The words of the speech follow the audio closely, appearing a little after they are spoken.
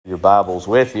your Bibles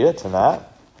with you tonight,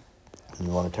 you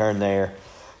want to turn there.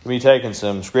 We'll be taking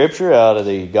some scripture out of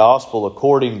the Gospel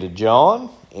according to John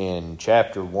in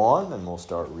chapter 1, and we'll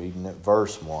start reading at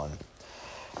verse 1.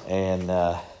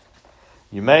 And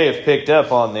you may have picked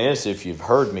up on this if you've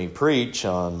heard me preach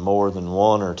on more than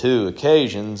one or two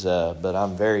occasions, but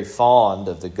I'm very fond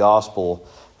of the Gospel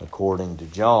according to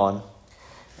John.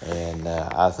 And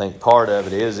I think part of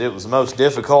it is it was the most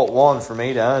difficult one for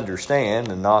me to understand,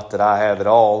 and not that I have it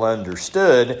all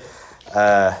understood,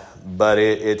 but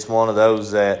it's one of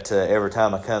those that every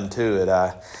time I come to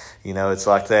it, it's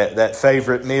like that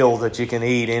favorite meal that you can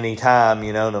eat any time,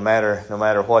 no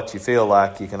matter what you feel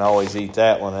like, you can always eat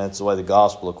that one. That's the way the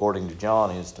Gospel according to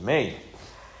John is to me.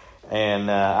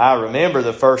 And I remember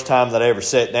the first time that I ever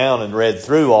sat down and read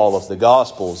through all of the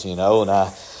Gospels, and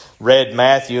I read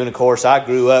Matthew, and of course I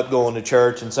grew up going to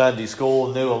church and Sunday school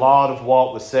and knew a lot of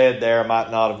what was said there. I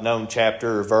might not have known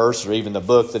chapter or verse or even the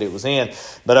book that it was in,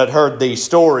 but I'd heard these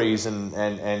stories and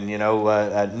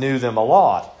I knew them a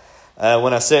lot.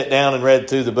 When I sat down and read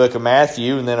through the book of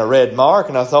Matthew, and then I read Mark,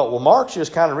 and I thought, well, Mark's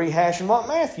just kind of rehashing what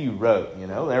Matthew wrote.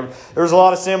 There's a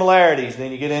lot of similarities.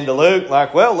 Then you get into Luke,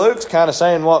 Luke's kind of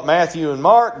saying what Matthew and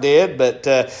Mark did, but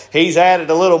he's added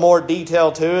a little more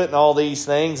detail to it and all these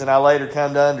things. And I later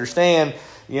come to understand,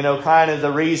 kind of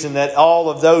the reason that all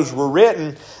of those were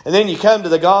written. And then you come to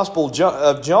the Gospel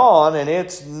of John, and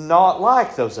it's not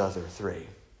like those other three.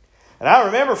 And I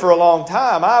remember for a long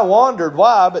time, I wondered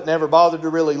why, but never bothered to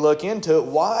really look into it,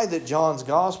 why that John's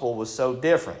Gospel was so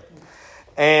different.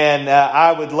 And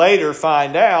I would later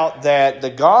find out that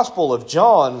the Gospel of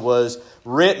John was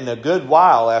written a good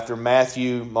while after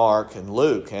Matthew, Mark, and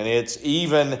Luke.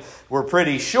 And we're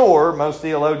pretty sure, most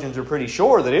theologians are pretty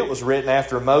sure that it was written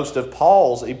after most of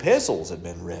Paul's epistles had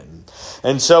been written.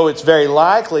 And so it's very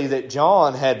likely that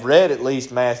John had read at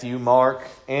least Matthew, Mark,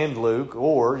 and Luke,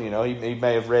 or, he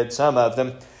may have read some of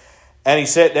them. And he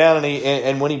sat down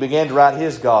and when he began to write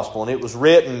his gospel, and it was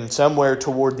written somewhere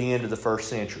toward the end of the first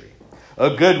century.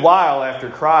 A good while after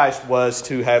Christ was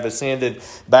to have ascended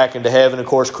back into heaven. Of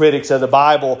course, critics of the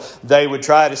Bible, they would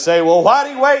try to say, well, why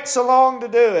did he wait so long to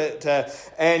do it?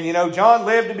 John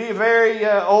lived to be a very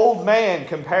old man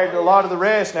compared to a lot of the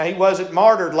rest. Now, he wasn't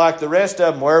martyred like the rest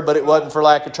of them were, but it wasn't for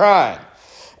lack of trying.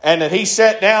 And that he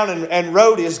sat down and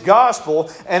wrote his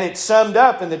gospel, and it's summed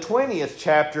up in the 20th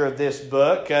chapter of this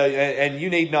book. And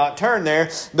you need not turn there,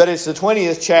 but it's the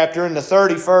 20th chapter in the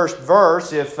 31st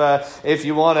verse if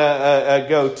you want to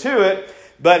go to it.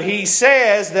 But he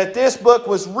says that this book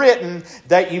was written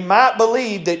that you might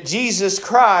believe that Jesus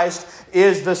Christ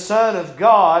is the Son of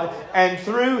God, and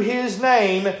through His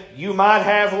name you might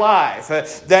have life.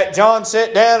 That John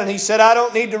sat down and he said, I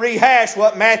don't need to rehash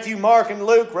what Matthew, Mark, and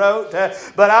Luke wrote,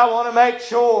 but I want to make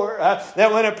sure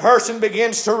that when a person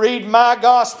begins to read my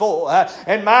gospel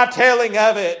and my telling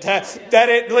of it, that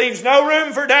it leaves no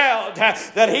room for doubt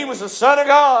that He was the Son of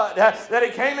God, that He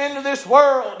came into this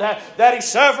world, that He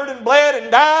suffered and bled and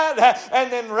died,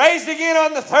 and then raised again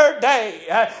on the third day.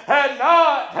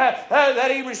 Not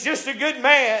that He was just a good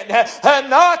man,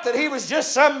 not that He was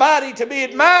just somebody to be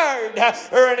admired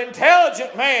or an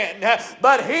intelligent man,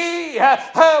 but He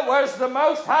was the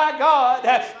Most High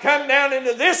God, come down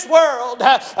into this world,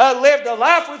 lived a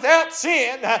life without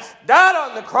sin, died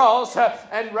on the cross,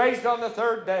 and raised on the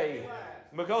third day.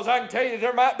 Because I can tell you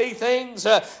there might be things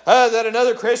that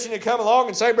another Christian would come along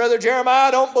and say, Brother Jeremiah,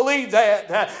 I don't believe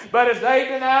that. But if they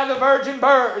deny the virgin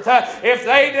birth, if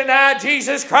they deny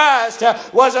Jesus Christ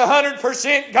was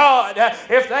 100% God,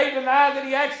 if they deny that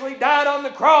He actually died on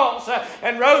the cross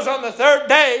and rose on the third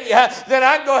day, then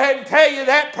I can go ahead and tell you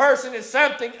that person is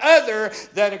something other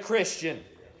than a Christian.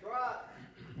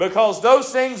 Because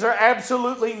those things are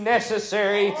absolutely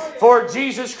necessary for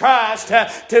Jesus Christ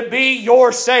to be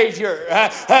your Savior.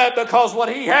 Because what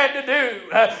He had to do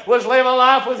was live a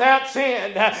life without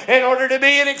sin in order to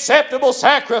be an acceptable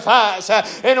sacrifice,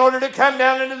 in order to come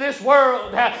down into this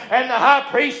world. And the high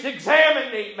priest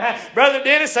examined Him. Brother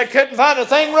Dennis, they couldn't find a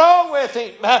thing wrong with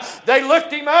Him. They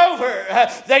looked Him over.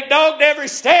 They dogged every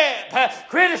step,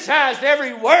 criticized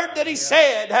every word that He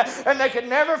said, and they could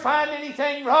never find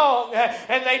anything wrong.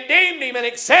 And they deemed Him an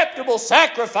acceptable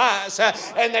sacrifice,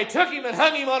 and they took Him and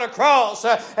hung Him on a cross,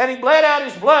 and He bled out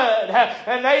His blood,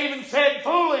 and they even said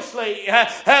foolishly,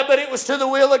 but it was to the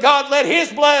will of God, let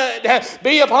His blood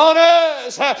be upon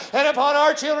us and upon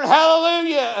our children.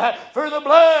 Hallelujah, for the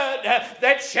blood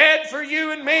that shed for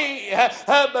you and me,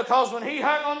 because when He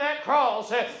hung on that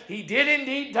cross, He did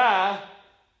indeed die,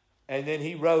 and then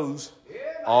He rose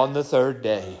on the third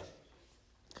day.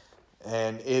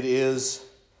 And it is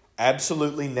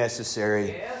absolutely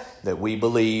necessary that we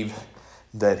believe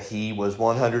that He was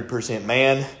 100%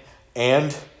 man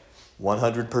and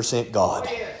 100% God.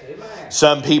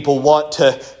 Some people want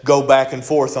to go back and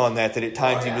forth on that at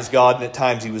times He was God and at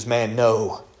times He was man.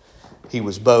 No, He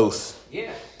was both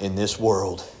in this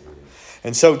world.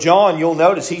 And so John, you'll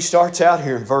notice he starts out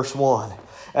here in verse 1.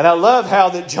 And I love how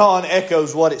that John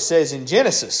echoes what it says in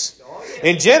Genesis.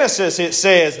 In Genesis it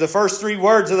says the first 3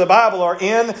 words of the Bible are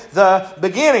in the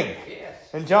beginning.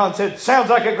 And John said, sounds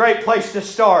like a great place to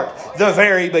start. The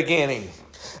very beginning.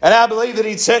 And I believe that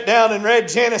he'd sat down and read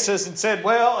Genesis and said,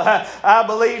 well, I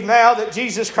believe now that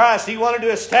Jesus Christ, he wanted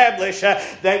to establish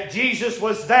that Jesus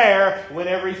was there when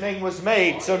everything was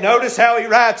made. So notice how he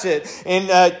writes it in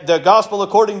the Gospel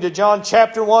according to John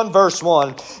chapter 1 verse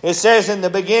 1. It says, in the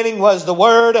beginning was the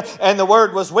Word, and the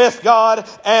Word was with God,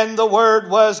 and the Word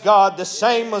was God. The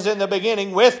same was in the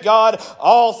beginning with God.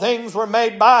 All things were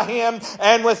made by Him,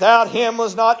 and without Him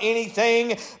was not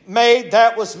anything made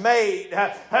that was made.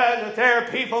 That there are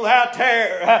people out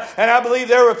there, and I believe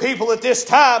there were people at this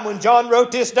time when John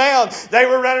wrote this down, they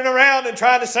were running around and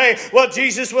trying to say, well,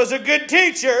 Jesus was a good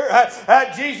teacher,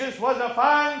 Jesus was a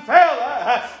fine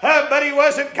fella, but He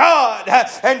wasn't God.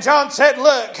 And John said,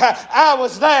 look, I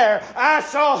was there, I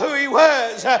saw who He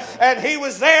was, and He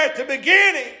was there at the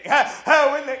beginning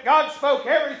when God spoke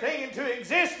everything into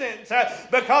existence,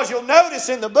 because you'll notice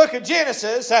in the book of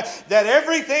Genesis that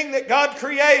everything that God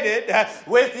created,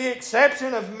 with the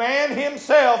exception of man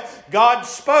himself, God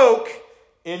spoke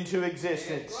into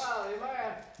existence.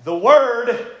 The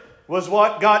Word was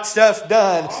what got stuff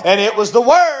done. And it was the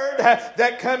Word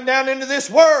that come down into this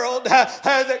world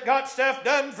that got stuff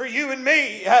done for you and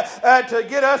me to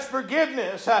get us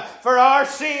forgiveness for our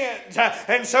sins.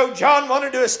 And so John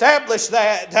wanted to establish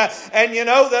that. And you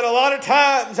know that a lot of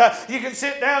times you can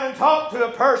sit down and talk to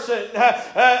a person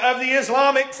of the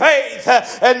Islamic faith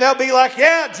and they'll be like,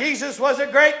 yeah, Jesus was a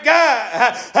great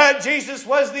guy. Jesus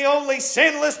was the only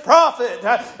sinless prophet.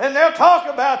 And they'll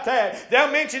talk about that.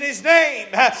 They'll mention His name.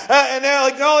 And they'll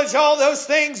acknowledge all those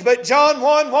things, but John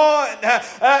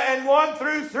 1:1 and 1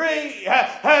 through 3, they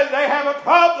have a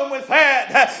problem with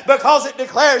that because it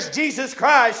declares Jesus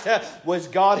Christ was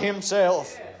God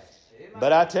Himself.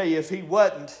 But I tell you, if He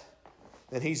wasn't,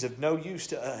 then He's of no use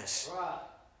to us.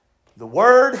 The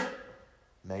Word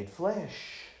made flesh.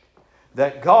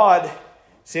 That God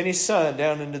sent His Son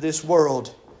down into this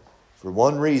world for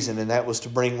one reason, and that was to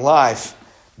bring life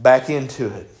back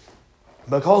into it.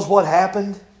 Because what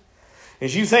happened?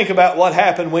 As you think about what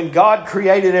happened when God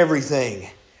created everything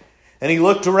and He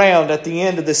looked around at the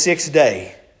end of the 6th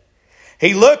day.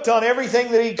 He looked on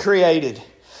everything that He created,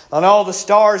 on all the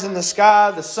stars in the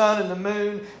sky, the sun and the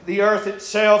moon, the earth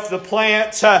itself, the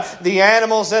plants, the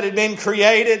animals that had been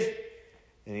created.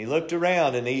 And He looked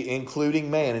around, and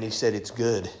including man, and He said, it's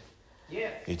good.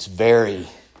 Yeah. It's very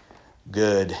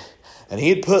good. And He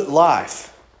had put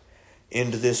life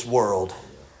into this world.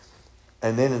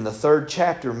 And then in the 3rd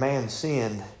chapter, man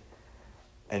sinned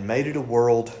and made it a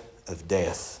world of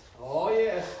death. Oh,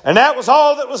 yeah. And that was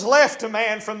all that was left to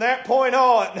man from that point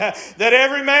on. That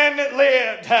every man that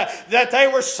lived, that they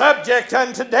were subject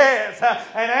unto death.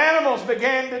 And animals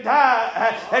began to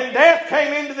die. And death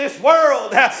came into this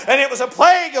world. And it was a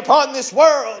plague upon this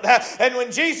world. And when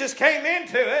Jesus came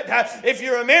into it, if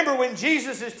you remember when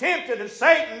Jesus is tempted of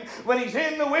Satan, when He's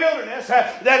in the wilderness,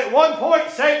 that at one point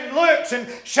Satan looks and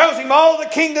shows him all the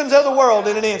kingdoms of the world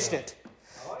in an instant.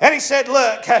 And He said,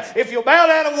 look, if you'll bow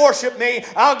down and worship me,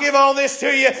 I'll give all this to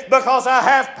you because I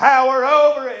have power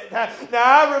over it. Now,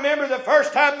 I remember the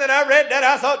first time that I read that,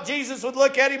 I thought Jesus would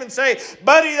look at him and say,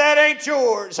 buddy, that ain't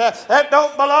yours. That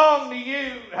don't belong to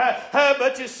you.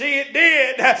 But you see, it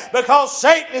did, because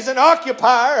Satan is an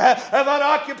occupier of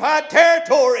unoccupied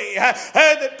territory.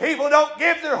 That people don't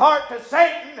give their heart to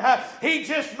Satan. He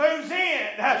just moves in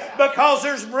because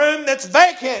there's room that's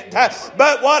vacant.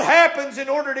 But what happens in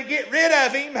order to get rid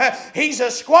of him? He's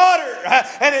a squatter,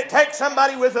 and it takes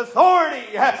somebody with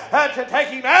authority to take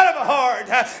him out of a heart.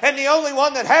 And the only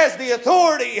one that has the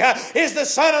authority is the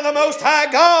Son of the Most High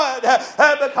God,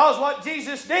 because what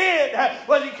Jesus did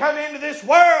was He come into this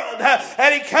world,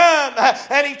 and He come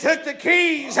and He took the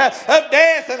keys of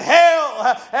death and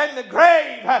hell and the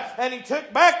grave, and He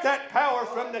took back that power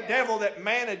from the devil that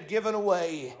man had given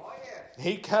away.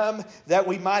 He come that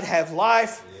we might have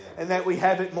life and that we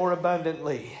have it more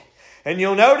abundantly. And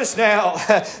you'll notice now,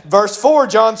 verse 4,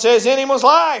 John says, in Him was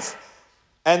life,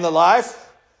 and the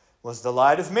life was the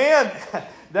light of men.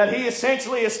 that He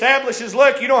essentially establishes,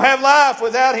 look, you don't have life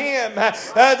without Him,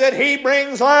 that He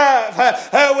brings life.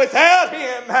 Without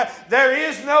Him, there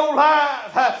is no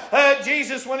life.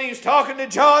 Jesus, when He was talking to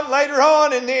John later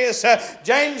on in this,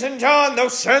 James and John,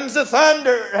 those sons of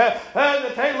thunder,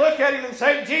 that they look at Him and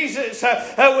say, Jesus,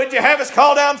 would you have us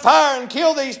call down fire and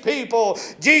kill these people?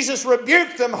 Jesus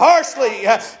rebuked them harshly,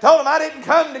 told them, I didn't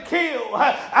come to kill.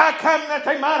 I come that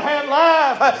they might have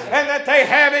life and that they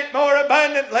have it more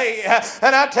abundantly.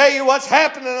 And I tell you what's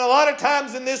happening a lot of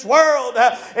times in this world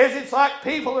is it's like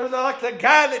people are like the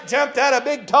guy that jumped out a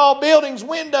big tall building's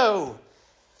window.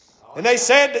 And they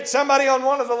said that somebody on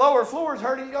one of the lower floors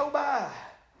heard him go by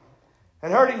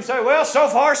and heard him say, well, so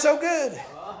far so good.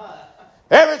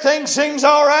 Everything seems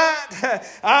all right.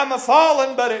 I'm a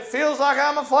fallen, but it feels like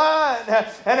I'm a flying.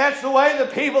 And that's the way the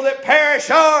people that perish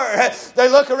are. They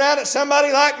look around at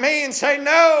somebody like me and say,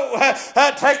 no,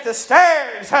 take the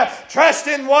stairs. Trust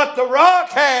in what the rock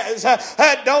has.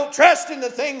 Don't trust in the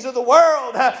things of the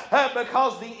world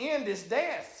because the end is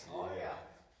death. Oh, yeah.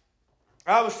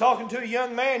 I was talking to a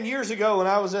young man years ago when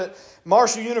I was at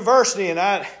Marshall University, and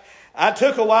I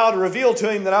took a while to reveal to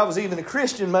him that I was even a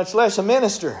Christian, much less a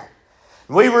minister.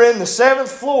 We were in the 7th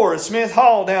floor of Smith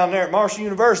Hall down there at Marshall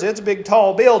University. It's a big,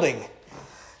 tall building.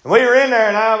 And we were in there,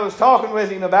 and I was talking with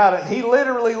him about it. And he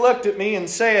literally looked at me and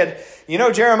said, you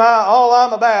know, Jeremiah, all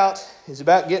I'm about is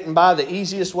about getting by the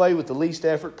easiest way with the least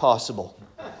effort possible.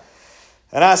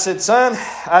 And I said, son,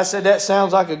 that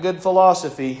sounds like a good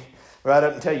philosophy right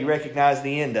up until you recognize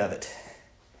the end of it.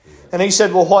 And he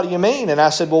said, well, what do you mean? And I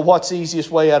said, well, what's the easiest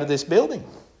way out of this building?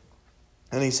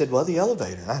 And he said, well, the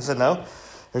elevator. And I said, no.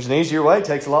 There's an easier way. It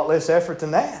takes a lot less effort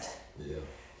than that. Yeah.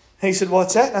 He said,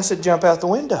 what's that? And I said, jump out the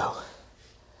window.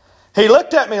 He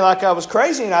looked at me like I was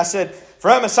crazy, and I said,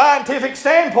 from a scientific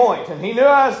standpoint, and he knew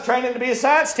I was training to be a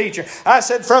science teacher. I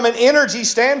said, from an energy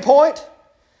standpoint,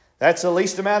 that's the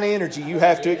least amount of energy you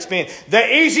have to expend.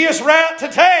 The easiest route to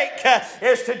take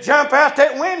is to jump out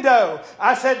that window.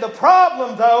 I said, the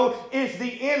problem, though, is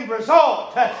the end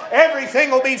result. Everything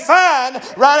will be fine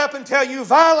right up until you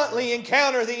violently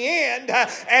encounter the end,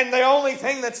 and the only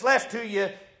thing that's left to you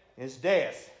is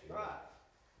death.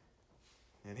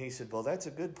 And he said, well, that's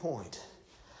a good point.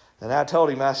 And I told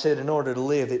him, I said, in order to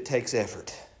live, it takes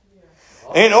effort.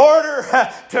 In order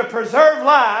to preserve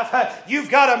life, you've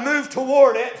got to move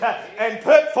toward it and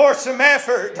put forth some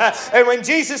effort. And when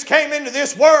Jesus came into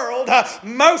this world,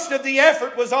 most of the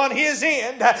effort was on His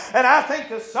end. And I think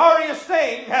the sorriest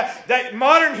thing that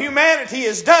modern humanity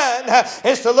has done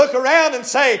is to look around and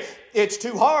say, it's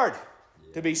too hard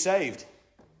to be saved.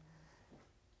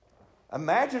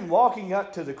 Imagine walking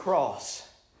up to the cross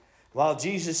while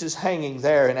Jesus is hanging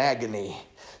there in agony,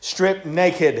 stripped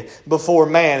naked before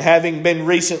man, having been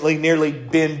recently nearly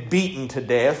been beaten to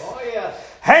death. Oh, yeah.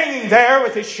 Hanging there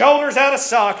with his shoulders out of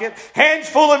socket, hands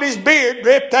full of his beard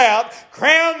ripped out,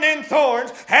 crowned in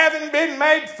thorns, having been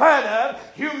made fun of,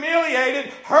 humiliated,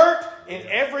 hurt in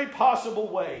every possible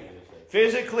way.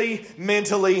 Physically,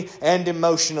 mentally, and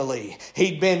emotionally.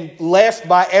 He'd been left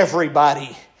by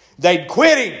everybody. They'd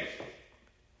quit him.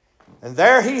 And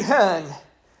there he hung.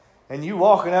 And you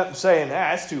walking up and saying,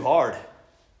 that's too hard.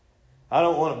 I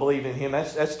don't want to believe in Him.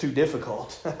 That's too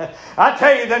difficult. I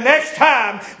tell you, the next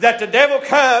time that the devil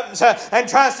comes and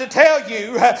tries to tell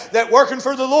you that working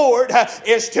for the Lord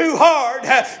is too hard,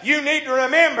 you need to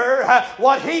remember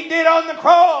what He did on the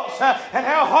cross and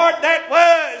how hard that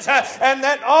was, and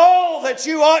that all that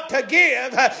you ought to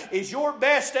give is your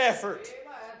best effort.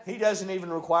 He doesn't even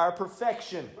require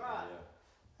perfection.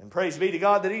 And praise be to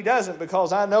God that He doesn't,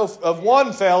 because I know of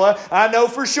one fella, I know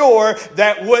for sure,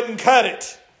 that wouldn't cut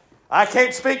it. I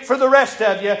can't speak for the rest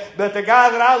of you, but the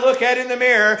guy that I look at in the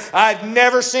mirror, I've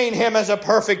never seen him as a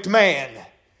perfect man.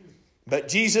 But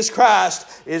Jesus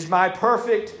Christ is my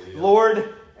perfect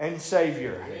Lord and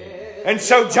Savior. And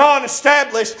so John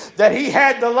established that he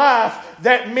had the life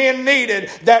that men needed,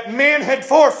 that men had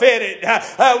forfeited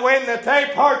when they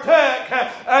partook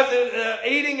of the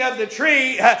eating of the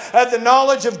tree of the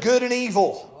knowledge of good and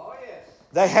evil.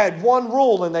 They had one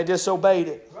rule and they disobeyed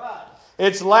it.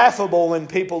 It's laughable when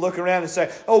people look around and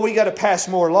say, oh, we got to pass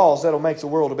more laws. That'll make the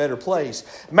world a better place.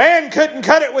 Man couldn't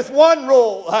cut it with one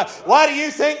rule. Why do you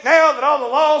think now that all the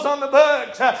laws on the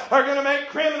books are going to make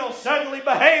criminals suddenly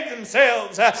behave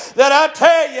themselves? That I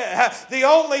tell you, the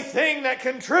only thing that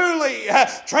can truly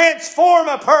transform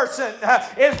a person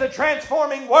is the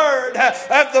transforming word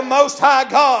of the Most High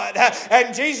God.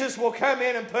 And Jesus will come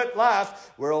in and put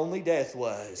life where only death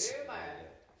was.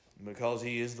 Because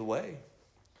He is the way.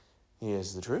 He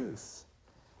is the truth.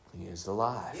 He is the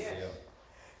life. Yeah.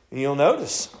 And you'll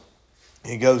notice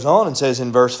He goes on and says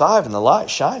in verse 5, and the light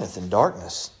shineth in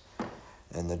darkness,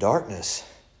 and the darkness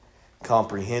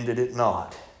comprehended it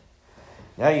not.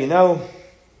 Now, you know,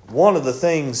 one of the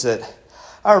things that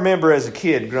I remember as a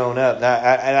kid growing up, and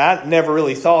I never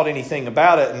really thought anything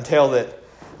about it until that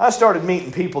I started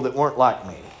meeting people that weren't like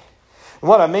me. And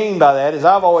what I mean by that is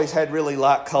I've always had really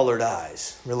light-colored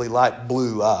eyes, really light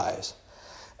blue eyes.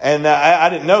 And I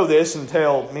didn't know this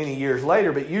until many years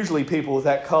later, but usually people with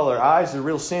that color eyes are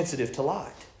real sensitive to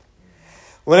light.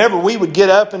 Whenever we would get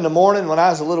up in the morning when I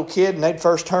was a little kid and they'd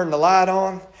first turn the light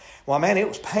on, well, man, it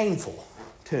was painful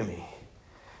to me.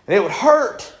 And it would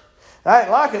hurt. I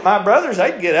didn't like it. My brothers,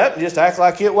 they'd get up and just act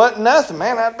like it wasn't nothing.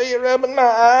 Man, I'd be rubbing my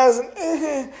eyes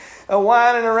and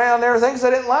whining around and everything because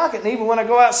I didn't like it. And even when I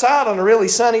go outside on a really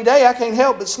sunny day, I can't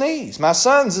help but sneeze. My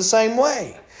son's the same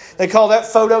way. They call that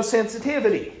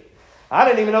photosensitivity. I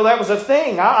didn't even know that was a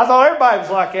thing. I thought everybody was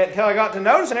like that until I got to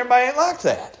notice, and everybody ain't like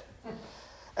that.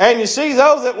 And you see,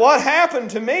 though, that what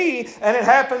happened to me, and it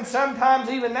happens sometimes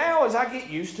even now, is I get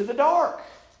used to the dark.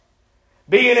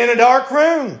 Being in a dark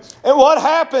room. And what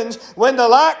happens when the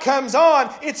light comes on,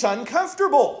 it's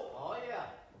uncomfortable.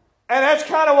 And that's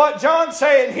kind of what John's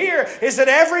saying here, is that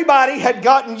everybody had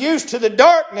gotten used to the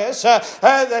darkness,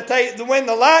 when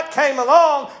the light came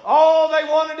along, all they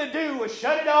wanted to do was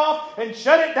shut it off and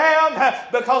shut it down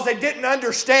because they didn't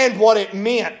understand what it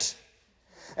meant.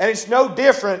 And it's no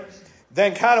different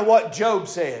than kind of what Job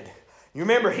said. You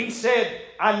remember he said,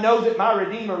 I know that my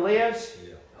Redeemer lives.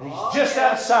 He's just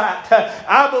out of sight.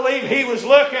 I believe he was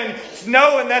looking,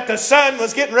 knowing that the sun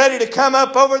was getting ready to come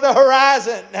up over the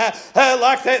horizon.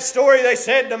 Like that story they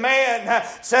said, the man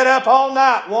sat up all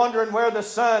night wondering where the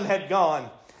sun had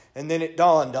gone. And then it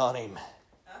dawned on him.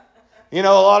 You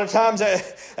know, a lot of times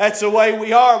that's the way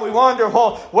we are. We wonder,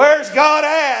 well, where's God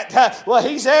at? Well,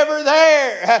 He's ever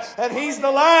there. And He's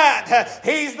the light.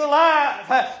 He's the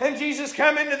life. And Jesus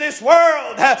come into this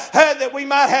world that we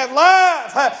might have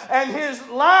life. And His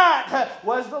light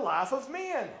was the life of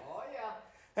men.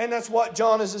 And that's what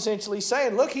John is essentially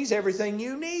saying. Look, He's everything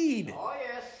you need.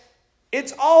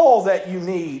 It's all that you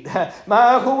need.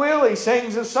 My Uncle Willie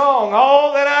sings a song,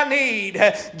 All That I Need.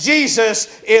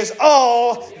 Jesus is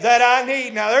all that I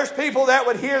need. Now, there's people that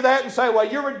would hear that and say, well,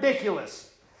 you're ridiculous.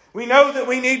 We know that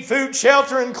we need food,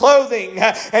 shelter, and clothing.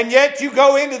 And yet you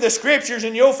go into the Scriptures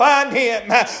and you'll find Him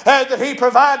that He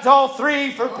provides all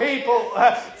three for people.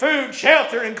 Food,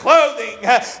 shelter, and clothing.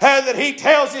 That He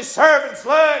tells His servants,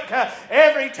 look,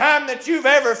 every time that you've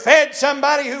ever fed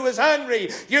somebody who was hungry,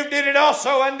 you did it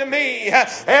also unto me.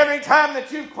 Every time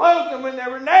that you've clothed them when they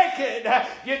were naked,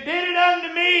 you did it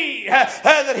unto me.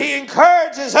 That He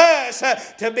encourages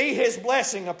us to be His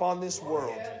blessing upon this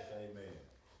world.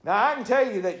 Now, I can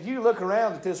tell you that you look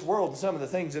around at this world and some of the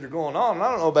things that are going on, and I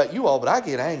don't know about you all, but I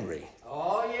get angry.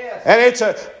 Oh, yes.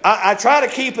 And I try to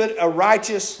keep it a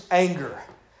righteous anger.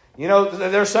 You know,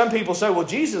 there's some people say, well,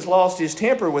 Jesus lost His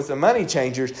temper with the money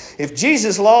changers. If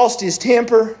Jesus lost His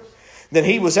temper, then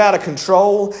He was out of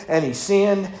control and He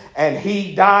sinned and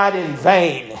He died in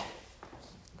vain.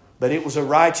 But it was a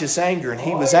righteous anger, and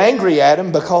He was angry at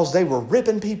them because they were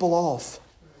ripping people off.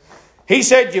 He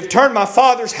said, you've turned my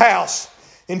Father's house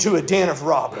into a den of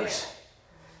robbers.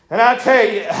 And I tell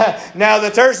you, now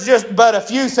that there's just but a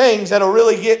few things that'll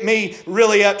really get me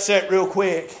really upset real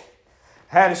quick.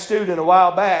 I had a student a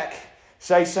while back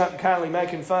say something kindly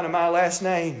making fun of my last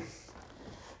name.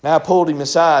 And I pulled him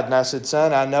aside and I said,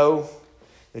 son, I know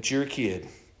that you're a kid.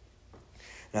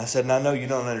 And I said, and I know you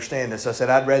don't understand this. I said,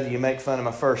 I'd rather you make fun of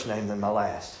my first name than my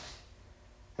last.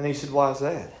 And he said, why is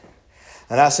that?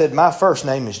 And I said, my first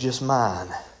name is just mine.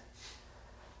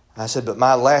 I said, but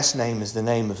my last name is the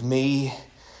name of me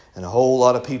and a whole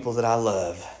lot of people that I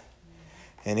love.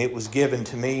 And it was given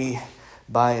to me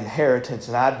by inheritance,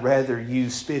 and I'd rather you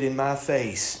spit in my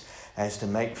face as to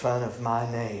make fun of my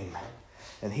name.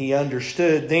 And he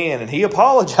understood then, and he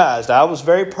apologized. I was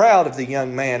very proud of the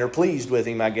young man, or pleased with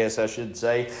him, I guess I should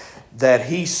say, that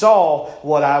he saw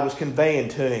what I was conveying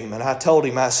to him. And I told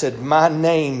him, I said, my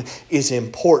name is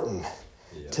important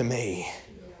to me.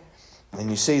 And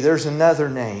you see, there's another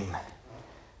name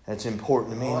that's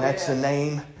important to me, and that's the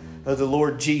name of the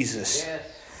Lord Jesus.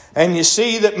 And you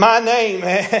see that my name,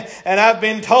 and I've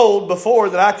been told before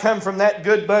that I come from that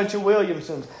good bunch of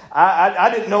Williamsons. I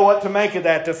didn't know what to make of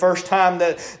that the first time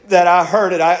that I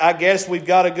heard it. I guess we've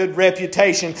got a good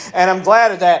reputation, and I'm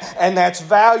glad of that, and that's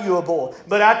valuable.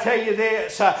 But I tell you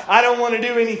this, I don't want to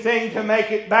do anything to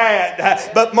make it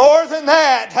bad. But more than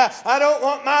that, I don't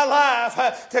want my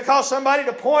life to cause somebody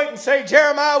to point and say,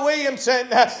 Jeremiah Williamson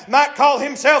might call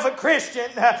himself a Christian,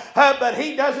 but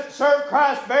he doesn't serve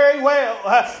Christ very well,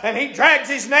 and he drags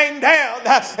his name down.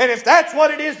 And if that's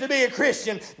what it is to be a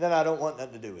Christian, then I don't want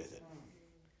nothing to do with it.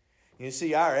 You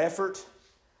see, our effort,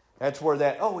 that's where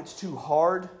that, it's too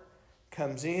hard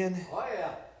comes in. Oh,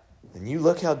 yeah. And you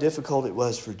look how difficult it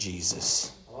was for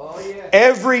Jesus. Oh, yeah.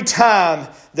 Every time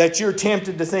that you're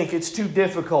tempted to think it's too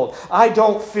difficult, I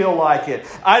don't feel like it.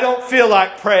 I don't feel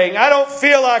like praying. I don't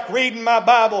feel like reading my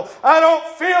Bible. I don't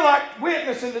feel like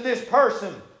witnessing to this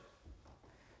person.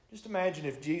 Just imagine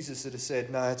if Jesus had said,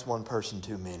 no, that's one person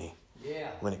too many. Yeah.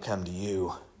 When it come to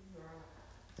you.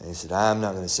 And he said, I'm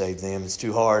not going to save them. It's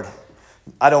too hard.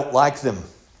 I don't like them.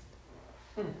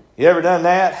 You ever done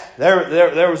that?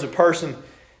 There was a person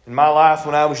in my life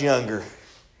when I was younger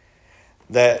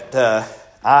that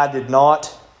I did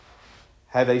not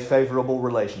have a favorable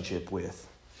relationship with.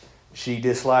 She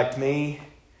disliked me,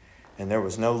 and there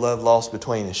was no love lost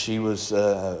between us. She was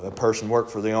a person who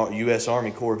worked for the U.S.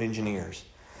 Army Corps of Engineers.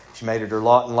 She made it her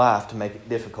lot in life to make it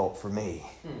difficult for me.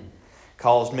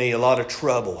 Caused me a lot of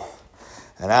trouble.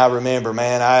 And I remember,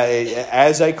 man,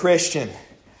 as a Christian,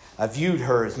 I viewed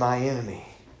her as my enemy.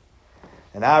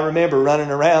 And I remember running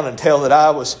around until that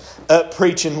I was up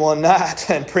preaching one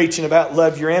night and preaching about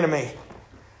love your enemy.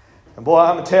 And boy,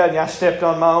 I'm telling you, I stepped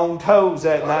on my own toes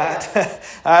that night.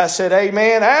 I said,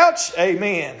 amen, ouch,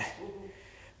 amen.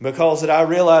 Because that I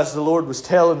realized the Lord was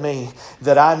telling me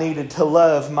that I needed to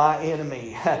love my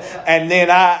enemy. And then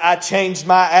I changed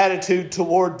my attitude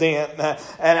toward them.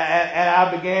 And I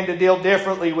began to deal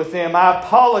differently with them. I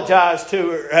apologized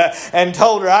to her and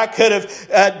told her I could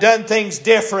have done things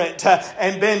different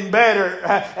and been better.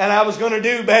 And I was going to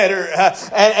do better.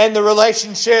 And the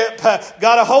relationship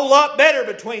got a whole lot better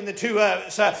between the two of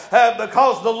us.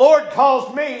 Because the Lord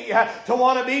caused me to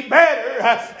want to be better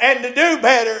and to do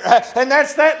better. And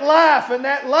that's that life and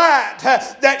that light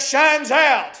that shines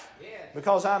out. Yeah.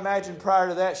 Because I imagine prior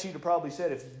to that, she'd have probably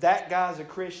said, if that guy's a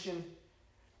Christian,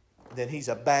 then he's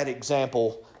a bad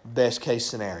example, best case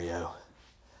scenario.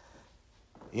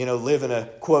 You know, living a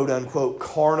quote-unquote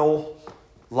carnal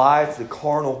life, the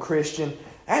carnal Christian,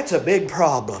 that's a big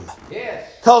problem. Yes.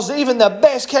 Because even the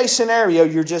best case scenario,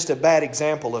 you're just a bad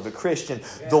example of a Christian.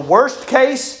 Yeah. The worst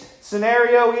case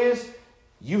scenario is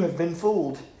you have been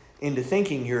fooled into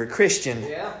thinking you're a Christian,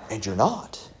 and you're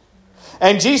not.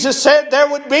 And Jesus said there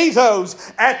would be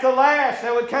those at the last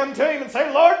that would come to Him and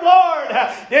say, Lord, Lord,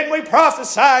 didn't we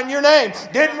prophesy in your name?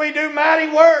 Didn't we do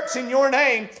mighty works in your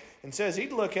name? And says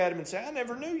He'd look at him and say, I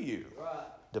never knew you.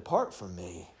 Depart from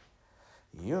me.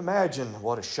 You imagine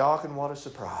what a shock and what a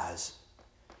surprise.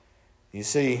 You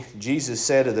see, Jesus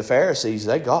said to the Pharisees,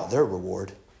 they got their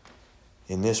reward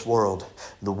in this world.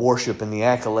 The worship and the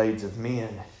accolades of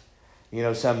men. You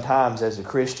know, sometimes as a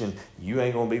Christian, you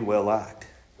ain't going to be well liked.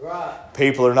 Right.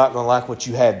 People are not going to like what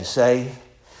you have to say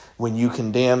when you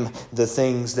condemn the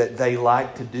things that they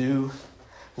like to do,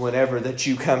 whenever that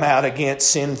you come out against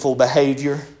sinful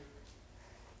behavior.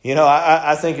 You know,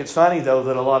 I think it's funny, though,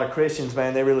 that a lot of Christians,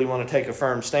 man, they really want to take a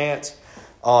firm stance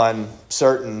on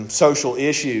certain social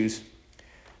issues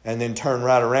and then turn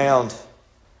right around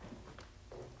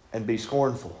and be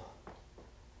scornful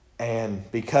and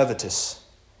be covetous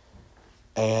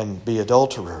and be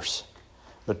adulterers.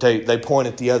 But they point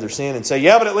at the other sin and say,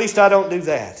 yeah, but at least I don't do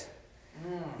that.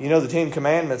 You know, the Ten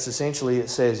Commandments, essentially it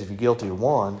says if you're guilty of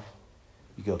one,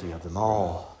 you're guilty of them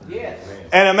all. Yes.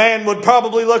 And a man would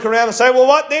probably look around and say, well,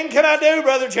 what then can I do,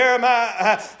 Brother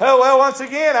Jeremiah? Well, once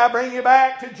again, I bring you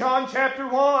back to John chapter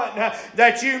 1,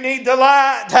 that you need the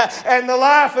light and the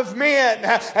life of men.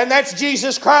 And that's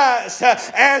Jesus Christ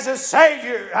as a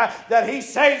Savior, that He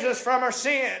saves us from our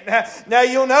sin. Now,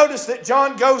 you'll notice that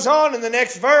John goes on in the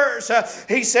next verse.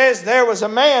 He says there was a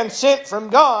man sent from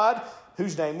God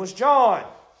whose name was John.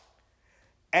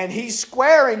 And he's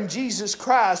squaring Jesus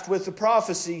Christ with the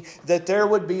prophecy that there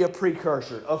would be a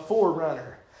precursor, a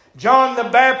forerunner. John the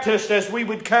Baptist, as we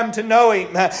would come to know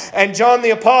him, and John the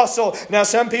Apostle. Now,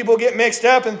 some people get mixed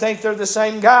up and think they're the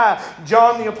same guy.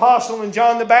 John the Apostle and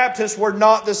John the Baptist were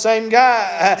not the same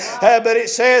guy. But it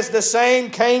says the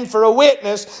same came for a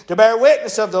witness, to bear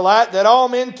witness of the light, that all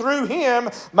men through him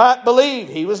might believe.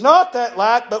 He was not that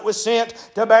light, but was sent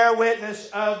to bear witness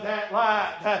of that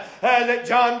light. That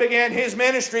John began his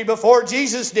ministry before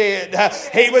Jesus did.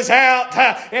 He was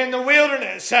out in the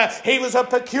wilderness. He was a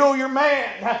peculiar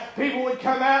man. people would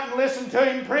come out and listen to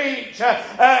him preach,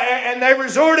 and they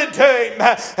resorted to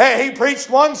him. He preached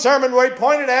one sermon where he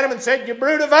pointed at them and said, "You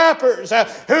brood of vipers,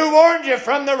 who warned you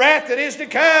from the wrath that is to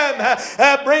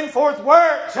come? Bring forth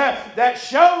works that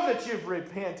show that you've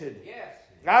repented." Yes.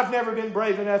 I've never been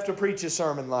brave enough to preach a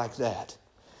sermon like that.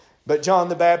 But John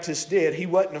the Baptist did. He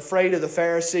wasn't afraid of the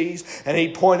Pharisees, and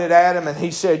he pointed at them and he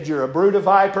said, "You're a brood of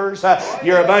vipers.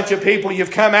 You're a bunch of people.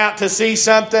 You've come out to see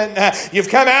something. You've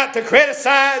come out to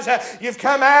criticize. You've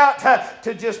come out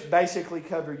to just basically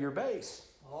cover your base."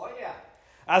 Oh, yeah.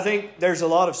 I think there's a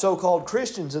lot of so-called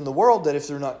Christians in the world that if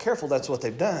they're not careful, that's what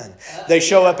they've done. They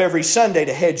show up every Sunday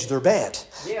to hedge their bet.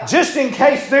 Yeah. Just in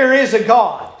case there is a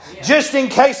God. Yeah. Just in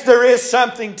case there is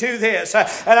something to this.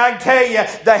 And I can tell you,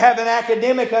 they have an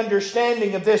academic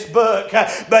understanding of this book,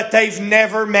 but they've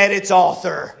never met its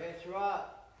author. That's right.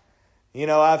 You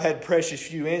know, I've had precious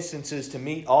few instances to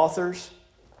meet authors.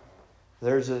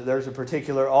 There's a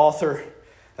particular author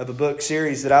of a book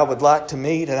series that I would like to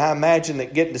meet, and I imagine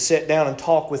that getting to sit down and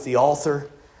talk with the author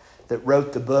that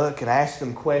wrote the book and ask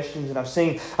them questions, and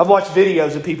I've watched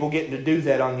videos of people getting to do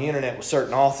that on the internet with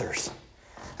certain authors,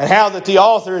 and how that the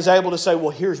author is able to say, "Well,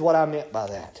 here's what I meant by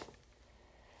that,"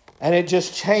 and it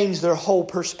just changed their whole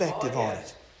perspective on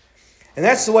it. And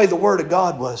that's the way the Word of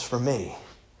God was for me.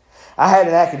 I had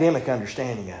an academic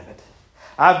understanding of it.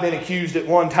 I've been accused at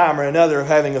one time or another of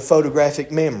having a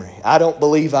photographic memory. I don't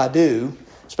believe I do.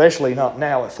 Especially not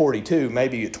now at 42,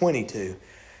 maybe at 22.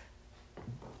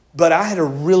 But I had a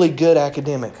really good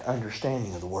academic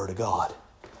understanding of the Word of God.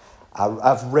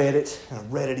 I've read it, and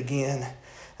I've read it again,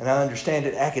 and I understand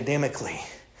it academically.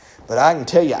 But I can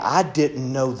tell you, I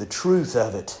didn't know the truth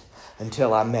of it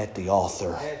until I met the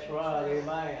author. That's right,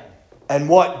 amen. And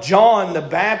what John the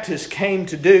Baptist came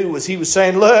to do was he was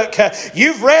saying, "Look,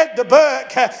 you've read the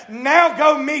book. Now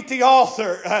go meet the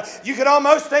author." You could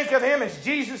almost think of him as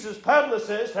Jesus'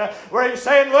 publicist, where he was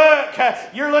saying, "Look,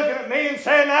 you're looking at me and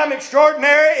saying I'm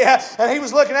extraordinary." And he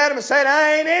was looking at him and saying,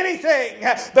 "I ain't anything,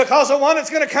 because the one that's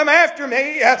going to come after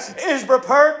me is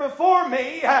prepared before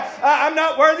me. I'm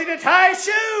not worthy to tie a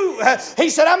shoe." He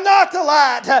said, "I'm not the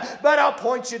light, but I'll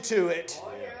point you to it."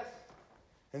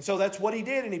 And so that's what he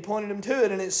did, and he pointed him to it.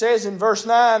 And it says in verse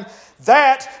 9,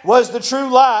 "That was the true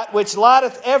light, which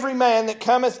lighteth every man that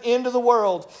cometh into the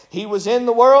world. He was in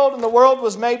the world, and the world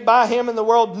was made by him, and the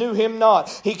world knew him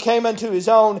not. He came unto his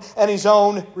own, and his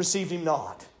own received him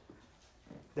not."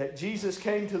 That Jesus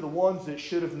came to the ones that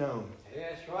should have known.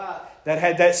 That's right. That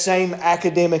had that same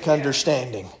academic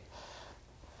understanding.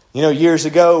 You know, years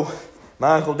ago,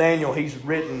 my Uncle Daniel, he's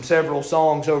written several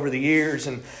songs over the years,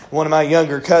 and one of my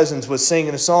younger cousins was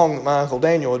singing a song that my Uncle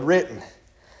Daniel had written.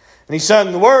 And he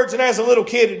sung the words, and as a little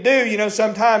kid would do, you know,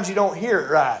 sometimes you don't hear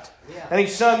it right. Yeah. And he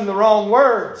sung the wrong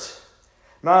words.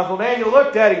 My Uncle Daniel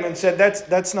looked at him and said,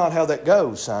 that's not how that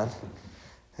goes, son.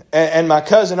 And my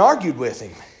cousin argued with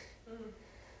him.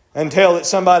 Until that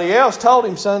somebody else told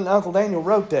him, "Son, Uncle Daniel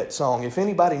wrote that song. If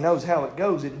anybody knows how it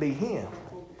goes, it'd be him.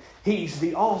 He's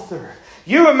the author."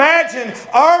 You imagine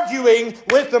arguing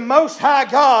with the Most High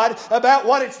God about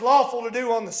what it's lawful to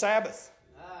do on the Sabbath.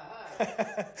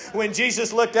 When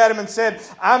Jesus looked at him and said,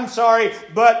 "I'm sorry,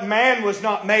 but man was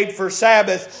not made for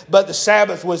Sabbath, but the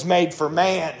Sabbath was made for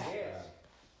man."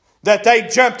 That they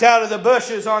jumped out of the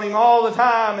bushes on him all the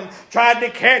time and tried to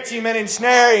catch him and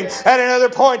ensnare him. At another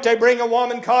point, they bring a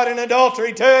woman caught in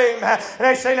adultery to him. And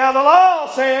they say, "Now the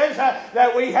law says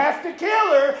that we have to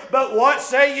kill her, but what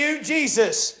say you,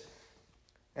 Jesus?"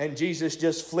 And Jesus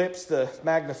just flips the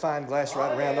magnifying glass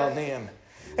right around on them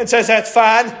and says, "That's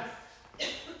fine.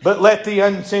 But let the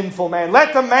unsinful man,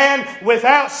 let the man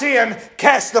without sin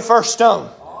cast the first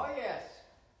stone." Oh, yes.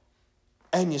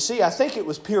 And you see, I think it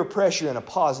was peer pressure in a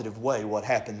positive way what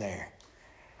happened there.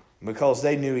 Because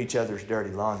they knew each other's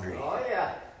dirty laundry. Oh,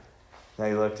 yeah.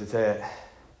 They looked at that.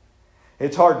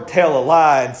 It's hard to tell a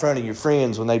lie in front of your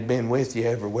friends when they've been with you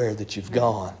everywhere that you've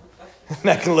gone. And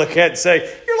they can look at it and say,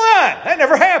 "You're lying. That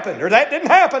never happened." Or "That didn't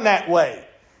happen that way.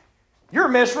 You're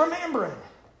misremembering."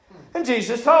 And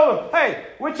Jesus told them, "Hey,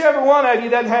 whichever one of you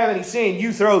doesn't have any sin,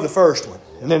 you throw the first one.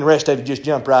 And then the rest of you just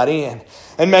jump right in."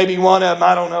 And maybe one of them,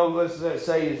 I don't know, let's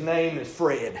say his name is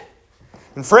Fred.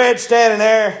 And Fred's standing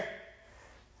there,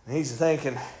 and he's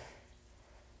thinking,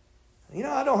 "You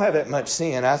know, I don't have that much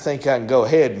sin. I think I can go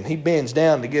ahead." And he bends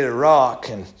down to get a rock,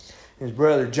 and his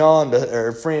brother John,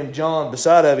 or friend John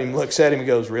beside of him, looks at him and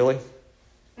goes, "Really?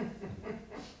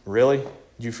 Really?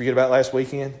 Did you forget about last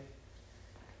weekend?"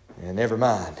 And never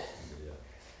mind.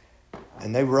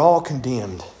 And they were all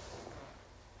condemned.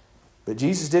 But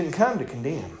Jesus didn't come to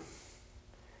condemn.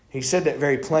 He said that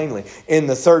very plainly. In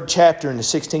the 3rd chapter, in the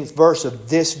 16th verse of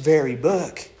this very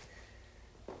book,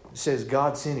 It says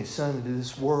God sent His Son into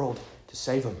this world to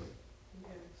save them.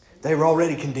 They were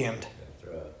already condemned.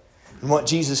 That's right. And what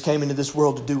Jesus came into this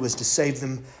world to do was to save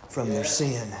them from their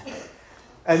sin.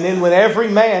 And then when every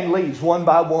man leaves one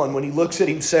by one, when he looks at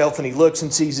himself and he looks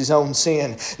and sees his own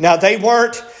sin. Now they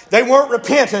weren't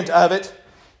repentant of it.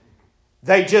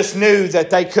 They just knew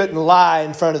that they couldn't lie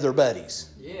in front of their buddies.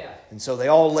 Yeah. And so they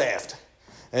all left.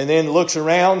 And then looks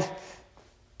around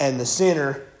and the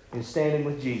sinner is standing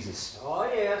with Jesus.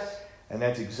 Oh, yes. And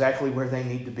that's exactly where they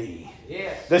need to be.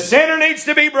 Yes. The sinner needs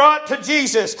to be brought to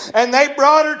Jesus. And they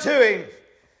brought her to Him.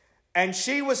 And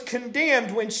she was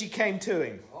condemned when she came to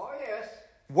Him. Oh, yes.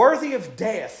 Worthy of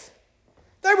death.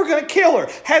 They were going to kill her.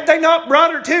 Had they not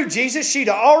brought her to Jesus, she'd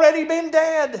already been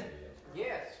dead.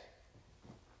 Yes.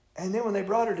 And then when they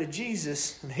brought her to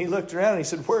Jesus, and He looked around and He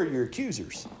said, "Where are your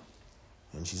accusers?"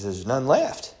 And she says, "There's none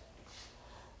left."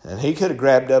 And He could have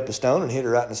grabbed up a stone and hit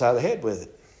her right in the side of the head with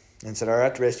it. And said, "All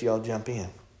right, the rest of y'all jump in."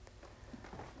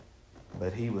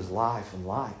 But He was life and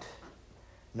light,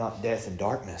 not death and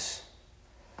darkness.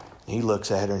 He looks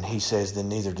at her and He says, "Then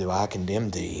neither do I condemn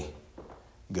thee.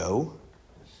 Go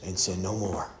and sin no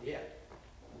more." Yeah.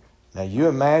 Now you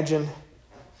imagine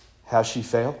how she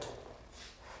felt?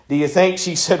 Do you think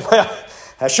she said, "Well,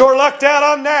 I sure lucked out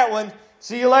on that one.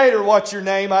 See you later. What's your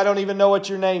name? I don't even know what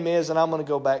your name is, and I'm going to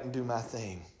go back and do my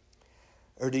thing"?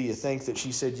 Or do you think that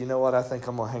she said, "You know what? I think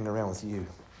I'm going to hang around with you.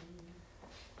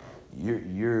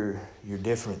 You're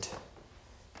different."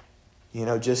 You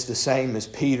know, just the same as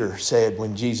Peter said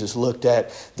when Jesus looked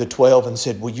at the 12 and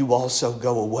said, "Will you also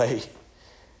go away?"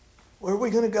 Where are we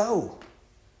going to go?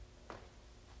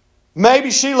 Maybe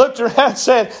she looked around and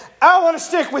said, "I want to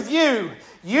stick with you.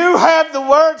 You have the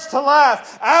words to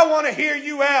life. I want to hear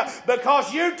you out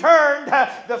because you turned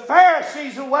the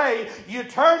Pharisees away. You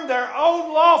turned their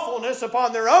own lawfulness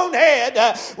upon their own head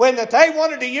when that they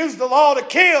wanted to use the law to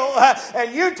kill,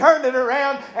 and you turned it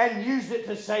around and used it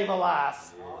to save a life."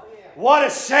 What a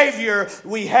Savior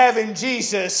we have in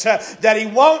Jesus, that He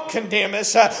won't condemn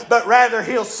us, but rather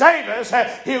He'll save us.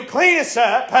 He'll clean us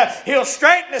up. He'll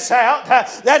straighten us out.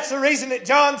 That's the reason that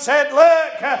John said,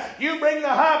 "Look, you bring the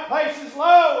high places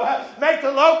low, make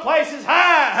the low places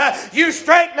high. You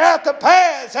straighten out the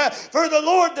paths. For the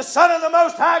Lord, the Son of the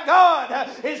Most High God,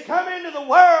 is come into the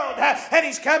world, and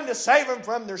He's come to save them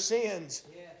from their sins."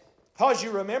 Because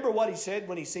you remember what He said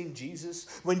when He seen Jesus?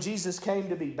 When Jesus came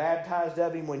to be baptized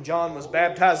of Him, when John was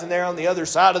baptizing there on the other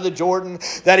side of the Jordan,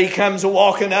 that He comes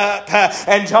walking up,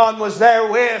 and John was there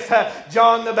with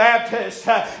John the Baptist.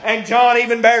 And John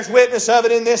even bears witness of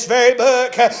it in this very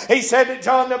book. He said that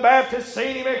John the Baptist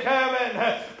seen Him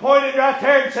a-coming, pointed right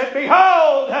there and said,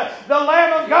 "Behold, the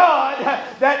Lamb of God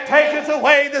that taketh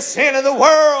away the sin of the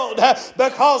world,"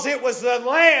 because it was the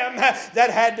Lamb that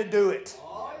had to do it.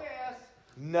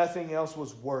 Nothing else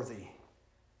was worthy.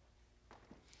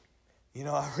 You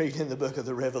know, I read in the book of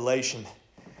the Revelation,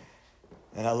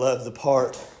 and I love the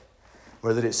part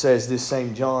where that it says this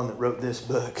same John that wrote this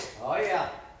book. Oh, yeah.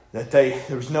 That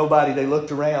there was nobody, they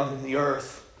looked around in the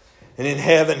earth and in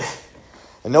heaven,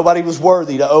 and nobody was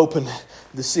worthy to open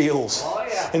the seals. Oh,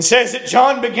 yeah. And says that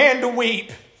John began to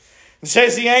weep. It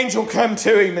says the angel come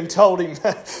to him and told him,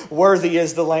 "Worthy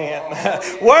is the Lamb.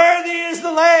 Worthy is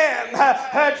the Lamb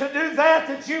to do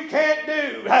that you can't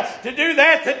do. To do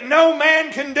that no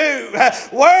man can do.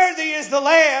 Worthy is the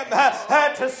Lamb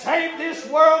to save this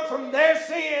world from their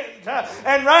sins."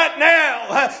 And right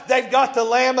now, they've got the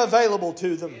Lamb available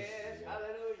to them.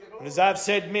 And as I've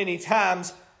said many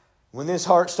times, when this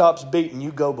heart stops beating,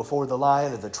 you go before the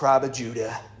Lion of the tribe of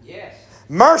Judah. Yes.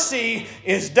 Mercy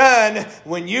is done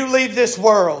when you leave this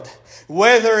world.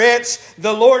 Whether it's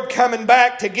the Lord coming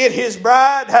back to get His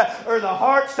bride, or the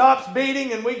heart stops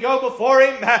beating and we go before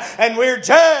Him and we're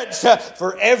judged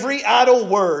for every idle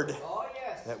word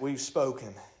that we've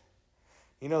spoken.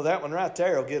 You know, that one right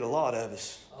there will get a lot of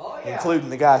us,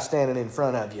 including the guy standing in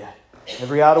front of you.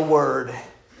 Every idle word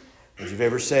that you've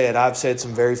ever said. I've said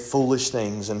some very foolish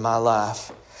things in my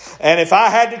life. And if I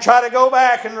had to try to go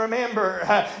back and remember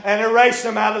and erase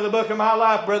them out of the book of my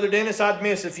life, Brother Dennis, I'd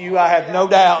miss a few. I have no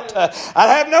doubt. I'd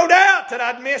have no doubt that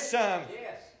I'd miss some.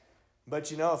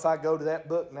 But you know, if I go to that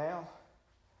book now,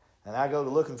 and I go to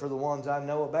looking for the ones I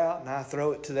know about, and I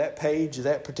throw it to that page of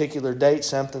that particular date,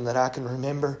 something that I can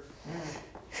remember,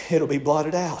 it'll be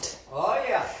blotted out. Oh,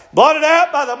 yeah. Blotted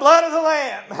out by the blood of the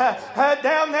Lamb.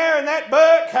 Down there in that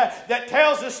book that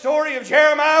tells the story of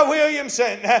Jeremiah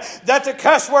Williamson, that the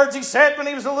cuss words he said when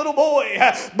he was a little boy,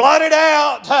 blotted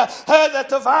out. That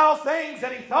the vile things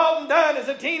that he thought and done as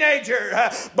a teenager,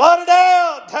 blotted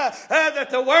out. That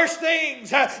the worst things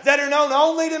that are known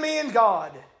only to me and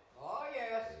God,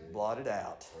 blotted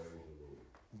out.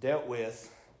 dealt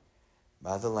with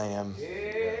by the Lamb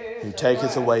Yes, who that's taketh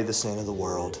right. away the sin of the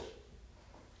world.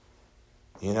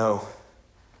 You know,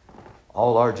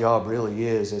 all our job really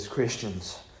is as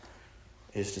Christians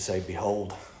is to say,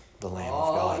 behold the Lamb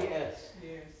of God. Yes.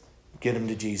 Get him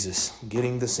to Jesus.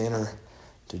 Getting the sinner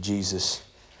to Jesus.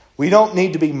 We don't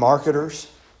need to be marketers.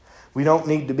 We don't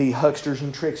need to be hucksters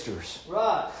and tricksters.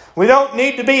 Right. We don't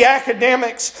need to be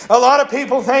academics. A lot of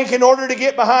people think in order to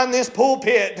get behind this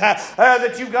pulpit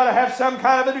that you've got to have some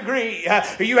kind of a degree.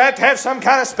 Or you have to have some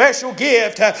kind of special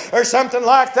gift or something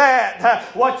like that.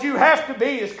 What you have to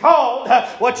be is called.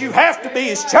 What you have to be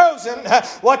is chosen.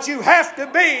 What you have to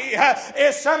be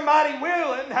is somebody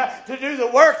willing to do the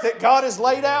work that God has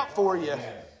laid out for you.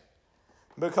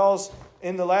 Because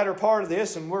in the latter part of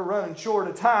this, and we're running short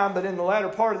of time, but in the latter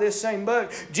part of this same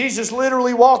book, Jesus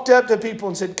literally walked up to people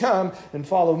and said, come and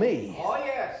follow me. Oh,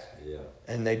 yes. Yeah.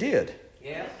 And they did.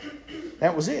 Yes.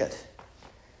 That was it.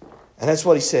 And that's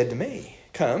what he said to me.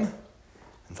 Come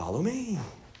and follow me.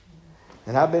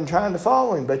 And I've been trying to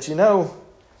follow him, but you know,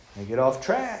 I get off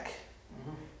track.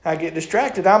 I get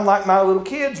distracted. I'm like my little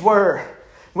kids were.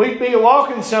 We'd be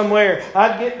walking somewhere.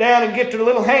 I'd get down and get their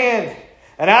little hand.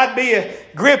 And I'd be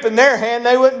gripping their hand.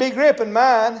 They wouldn't be gripping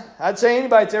mine. I'd say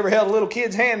anybody that's ever held a little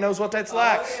kid's hand knows what that's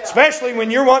like. Yeah. Especially when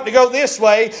you're wanting to go this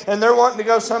way and they're wanting to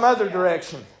go some other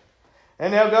direction.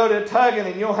 And they'll go to tugging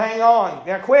and you'll hang on.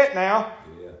 Now quit now.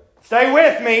 Yeah. Stay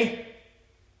with me.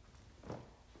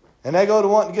 And they go to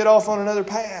wanting to get off on another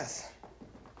path.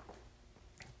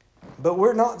 But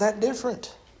we're not that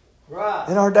different Right.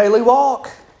 in our daily walk.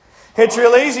 It's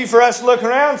real easy for us to look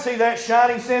around, see that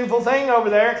shiny, sinful thing over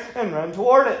there, and run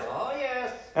toward it. Oh,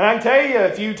 yes. And I can tell you,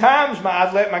 a few times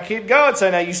I'd let my kid go and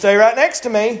say, now you stay right next to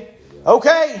me.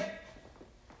 Okay.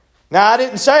 Now I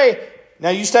didn't say, now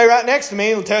you stay right next to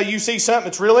me until you see something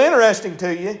that's real interesting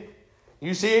to you.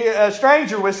 You see a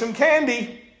stranger with some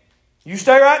candy. You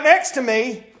stay right next to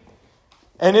me.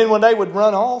 And then when they would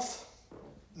run off,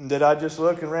 did I just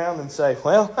look around and say,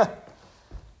 well,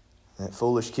 that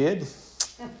foolish kid,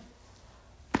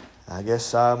 I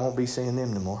guess I won't be seeing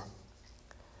them no more.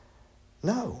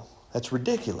 No, that's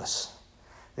ridiculous.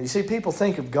 And you see, people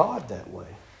think of God that way.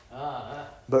 Uh-huh.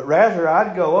 But rather,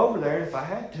 I'd go over there, and if I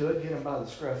had to, I'd get them by the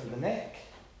scruff of the neck.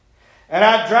 And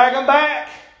I'd drag them back,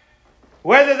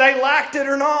 whether they liked it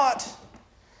or not.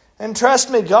 And trust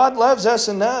me, God loves us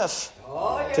enough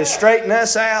Oh, yes. to straighten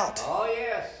us out. Oh,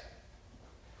 yes.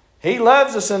 He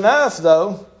loves us enough,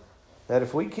 though, that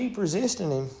if we keep resisting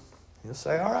Him, He'll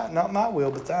say, all right, not my will,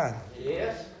 but thine.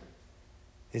 Yes.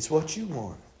 It's what you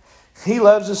want. He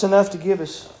loves us enough to give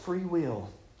us free will.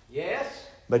 Yes.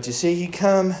 But you see, He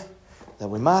come that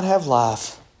we might have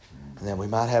life and that we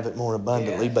might have it more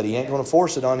abundantly, Yes. but He ain't going to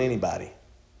force it on anybody.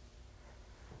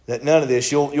 That none of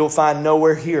this, you'll find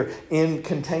nowhere here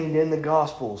contained in the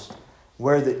Gospels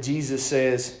where that Jesus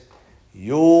says,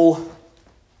 you'll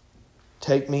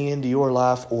take me into your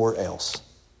life or else.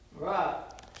 Right.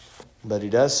 But He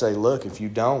does say, look, if you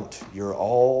don't, you're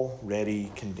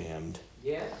already condemned.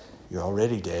 Yes. You're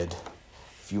already dead.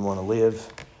 If you want to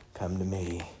live, come to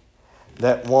me.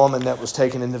 That woman that was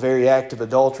taken in the very act of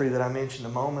adultery that I mentioned a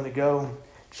moment ago,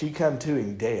 she come to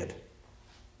Him dead.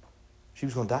 She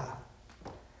was going to die.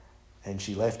 And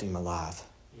she left Him alive.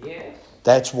 Yes.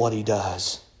 That's what He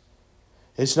does.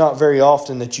 It's not very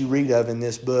often that you read of in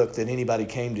this book that anybody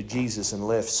came to Jesus and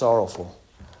left sorrowful.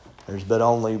 There's but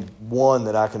only one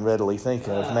that I can readily think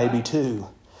of, maybe two,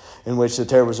 in which that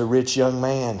there was a rich young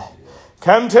man.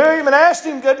 Come to Him and asked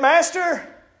Him, good master,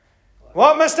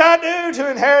 what must I do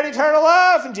to inherit eternal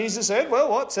life? And Jesus said, well,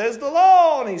 what says the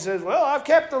law? And he says, well, I've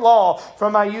kept the law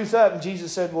from my youth up. And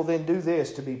Jesus said, well, then do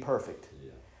this to be perfect.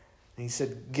 And He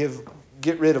said,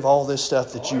 get rid of all this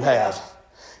stuff that you have.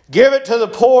 Give it to the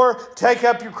poor, take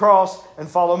up your cross, and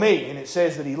follow me. And it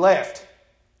says that he left.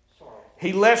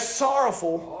 He left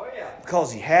sorrowful Oh, yeah.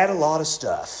 because he had a lot of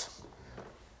stuff.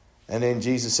 And then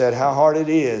Jesus said how hard it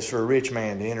is for a rich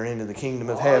man to enter into the kingdom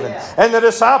of heaven. yeah. And the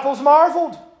disciples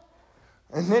marveled.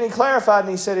 And then He clarified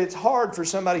and He said it's hard for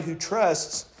somebody who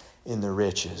trusts in the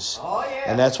riches. Oh, yeah.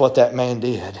 And that's what that man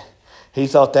did. He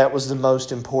thought that was the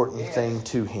most important Yes. thing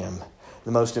to him.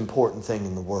 The most important thing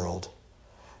in the world.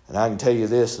 And I can tell you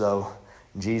this, though.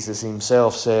 Jesus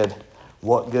Himself said,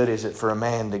 what good is it for a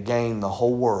man to gain the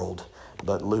whole world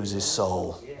but lose his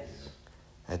soul Yes.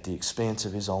 at the expense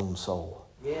of his own soul?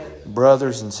 Yes.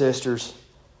 Brothers and sisters,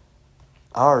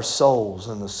 our souls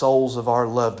and the souls of our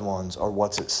loved ones are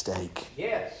what's at stake.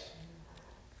 Yes.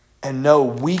 And no,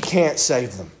 we can't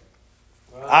save them.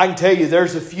 I can tell you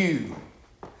there's a few.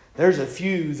 There's a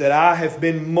few that I have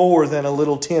been more than a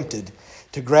little tempted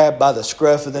to grab by the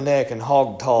scruff of the neck and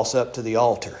hog toss up to the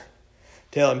altar.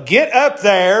 Tell them, get up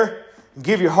there and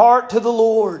give your heart to the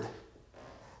Lord.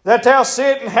 That they'll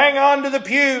sit and hang on to the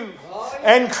pew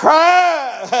and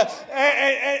cry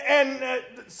and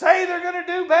say they're going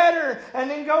to do better and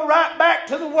then go right back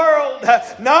to the world,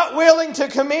 not willing to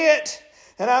commit.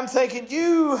 And I'm thinking,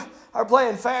 you are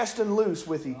playing fast and loose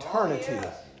with eternity.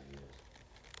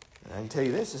 And I can tell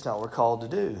you this, it's not what we're called to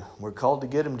do. We're called to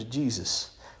get them to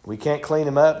Jesus. We can't clean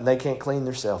them up and they can't clean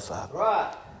themselves up.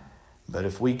 Right. But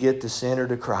if we get the sinner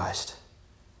to Christ,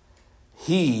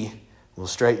 He will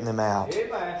straighten them out.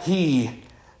 Amen. He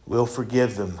will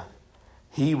forgive them.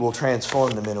 He will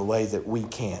transform them in a way that we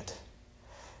can't.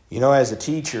 You know, as a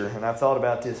teacher, and I've thought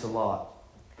about this a lot,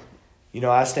 you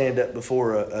know, I stand up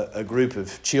before a group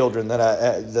of children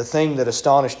that the thing that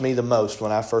astonished me the most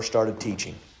when I first started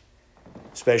teaching,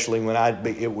 especially when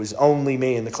it was only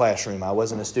me in the classroom. I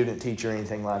wasn't a student teacher or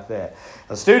anything like that.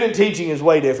 Now, student teaching is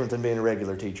way different than being a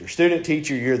regular teacher. Student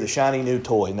teacher, you're the shiny new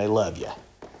toy and they love you,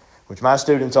 which my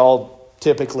students all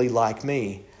typically like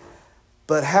me.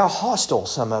 But how hostile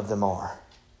some of them are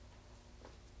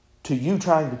to you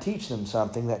trying to teach them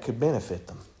something that could benefit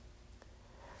them.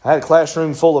 I had a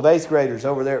classroom full of 8th graders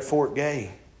over there at Fort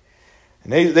Gay.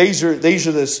 And these are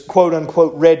the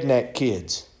quote-unquote redneck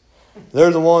kids.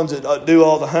 They're the ones that do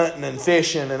all the hunting and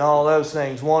fishing and all those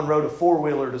things. One rode a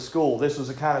 4-wheeler to school. This was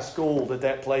the kind of school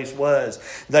that place was.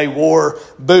 They wore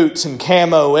boots and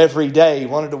camo every day,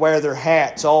 wanted to wear their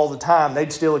hats all the time.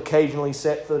 They'd still occasionally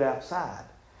set foot outside.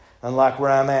 Unlike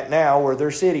where I'm at now, where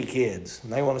they're city kids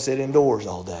and they want to sit indoors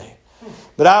all day.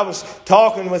 But I was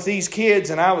talking with these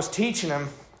kids and I was teaching them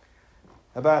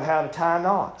about how to tie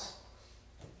knots.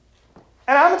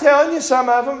 And I'm telling you, some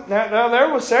of them, now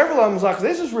there was several of them was like,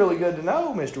 this is really good to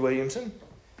know, Mr. Williamson.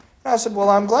 And I said, well,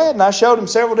 I'm glad. And I showed them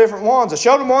several different ones. I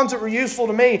showed them ones that were useful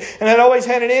to me and had always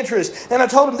had an interest. And I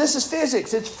told them this is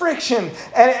physics, it's friction,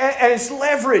 and it's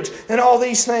leverage and all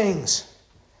these things.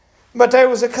 But there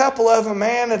was a couple of them,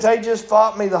 man, that they just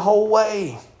fought me the whole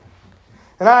way.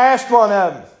 And I asked one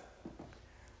of them,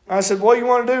 I said, what do you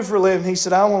want to do for a living? He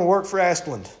said, I want to work for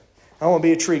Asplund. I want to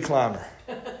be a tree climber.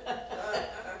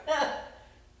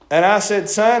 And I said,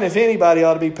 son, if anybody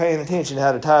ought to be paying attention to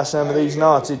how to tie some of these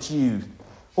knots, it's you.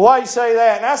 Well, why do you say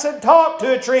that? And I said, talk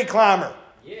to a tree climber.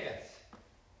 Yes.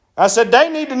 I said, they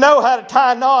need to know how to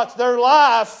tie knots. Their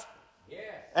life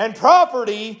and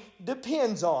property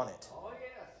depends on it. Oh,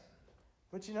 yes.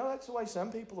 But you know, that's the way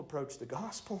some people approach the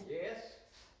gospel. Yes.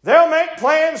 They'll make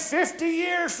plans 50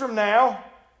 years from now,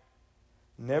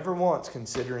 never once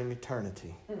considering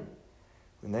eternity.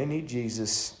 When they need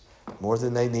Jesus more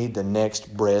than they need the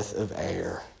next breath of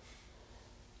air.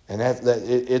 And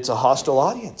it's a hostile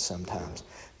audience sometimes.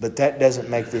 But that doesn't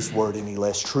make this word any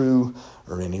less true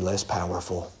or any less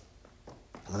powerful.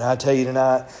 And I tell you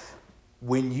tonight,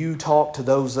 when you talk to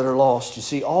those that are lost, you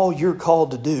see, all you're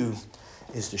called to do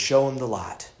is to show them the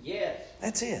light. Yes.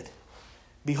 That's it.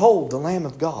 Behold, the Lamb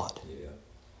of God. Yeah.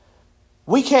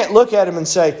 We can't look at him and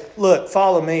say, look,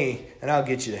 follow me and I'll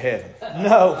get you to heaven.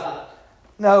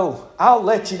 No, I'll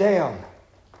let you down.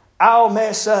 I'll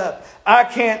mess up. I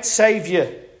can't save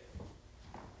you.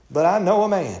 But I know a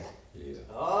man. Yeah.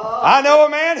 I know a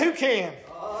man who can.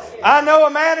 I know a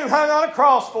man who hung on a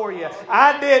cross for you.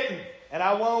 I didn't, and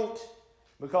I won't,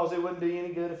 because it wouldn't do you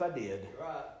any good if I did.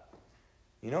 Right.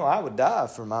 You know, I would die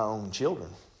for my own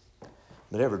children.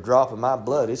 But every drop of my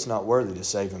blood, it's not worthy to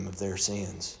save them of their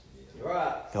sins.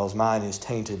 Right. Because mine is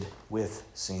tainted with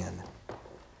sin.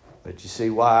 But you see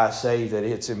why I say that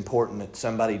it's important that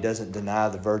somebody doesn't deny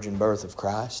the virgin birth of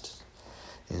Christ?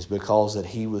 It's because that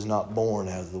he was not born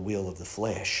out of the will of the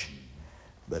flesh,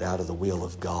 but out of the will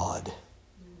of God.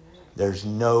 There's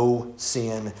no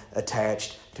sin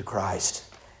attached to Christ.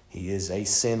 He is a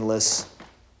sinless,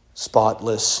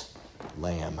 spotless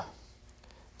Lamb,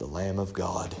 the Lamb of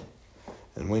God.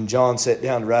 And when John sat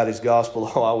down to write his gospel,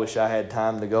 I wish I had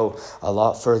time to go a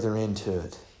lot further into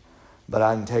it. But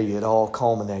I can tell you it all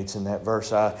culminates in that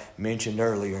verse I mentioned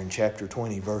earlier in chapter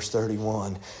 20, verse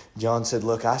 31. John said,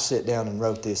 look, I sat down and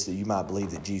wrote this that you might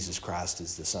believe that Jesus Christ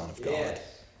is the Son of God. Yes.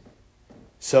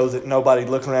 So that nobody'd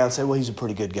look around and say, well, he's a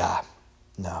pretty good guy.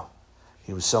 No,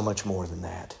 he was so much more than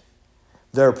that.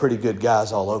 There are pretty good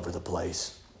guys all over the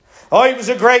place. Oh, he was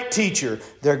a great teacher.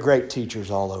 There are great teachers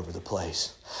all over the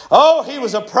place. Oh, he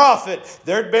was a prophet.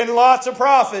 There'd been lots of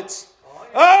prophets.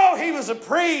 Oh, he was a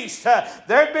priest.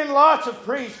 There'd been lots of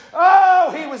priests.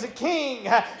 Oh, he was a king.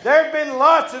 There'd been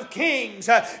lots of kings.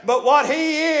 But what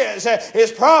he is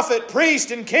prophet,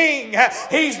 priest, and king.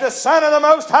 He's the Son of the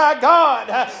Most High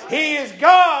God. He is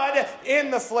God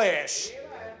in the flesh.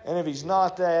 And if he's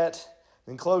not that,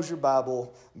 then close your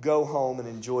Bible, go home, and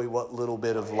enjoy what little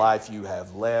bit of life you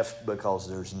have left, because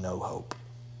there's no hope.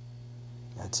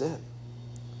 That's it.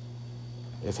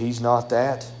 If He's not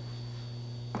that,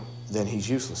 then He's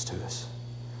useless to us.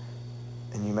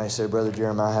 And you may say, Brother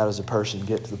Jeremiah, how does a person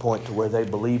get to the point to where they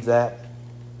believe that?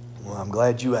 Well, I'm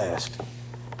glad you asked.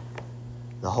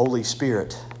 The Holy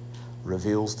Spirit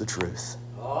reveals the truth.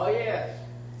 Oh, yes.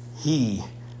 He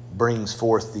brings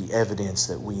forth the evidence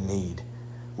that we need.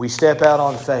 We step out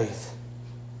on faith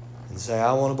and say,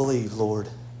 I want to believe, Lord.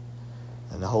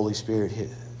 And the Holy Spirit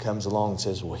comes along and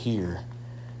says, well, here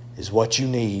is what you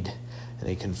need. And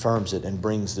He confirms it and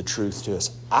brings the truth to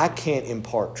us. I can't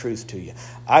impart truth to you.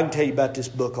 I can tell you about this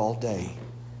book all day,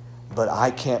 but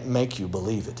I can't make you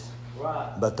believe it.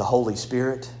 Right. But the Holy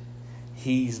Spirit,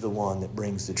 He's the one that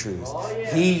brings the truth. Oh,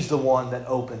 yeah. He's the one that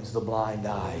opens the blind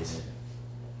eyes.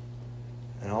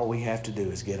 And all we have to do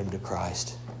is get them to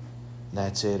Christ. And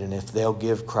that's it. And if they'll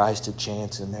give Christ a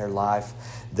chance in their life,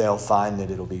 they'll find that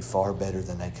it'll be far better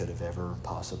than they could have ever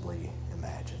possibly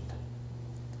imagined.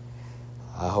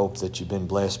 I hope that you've been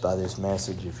blessed by this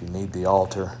message. If you need the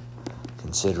altar,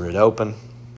 consider it open.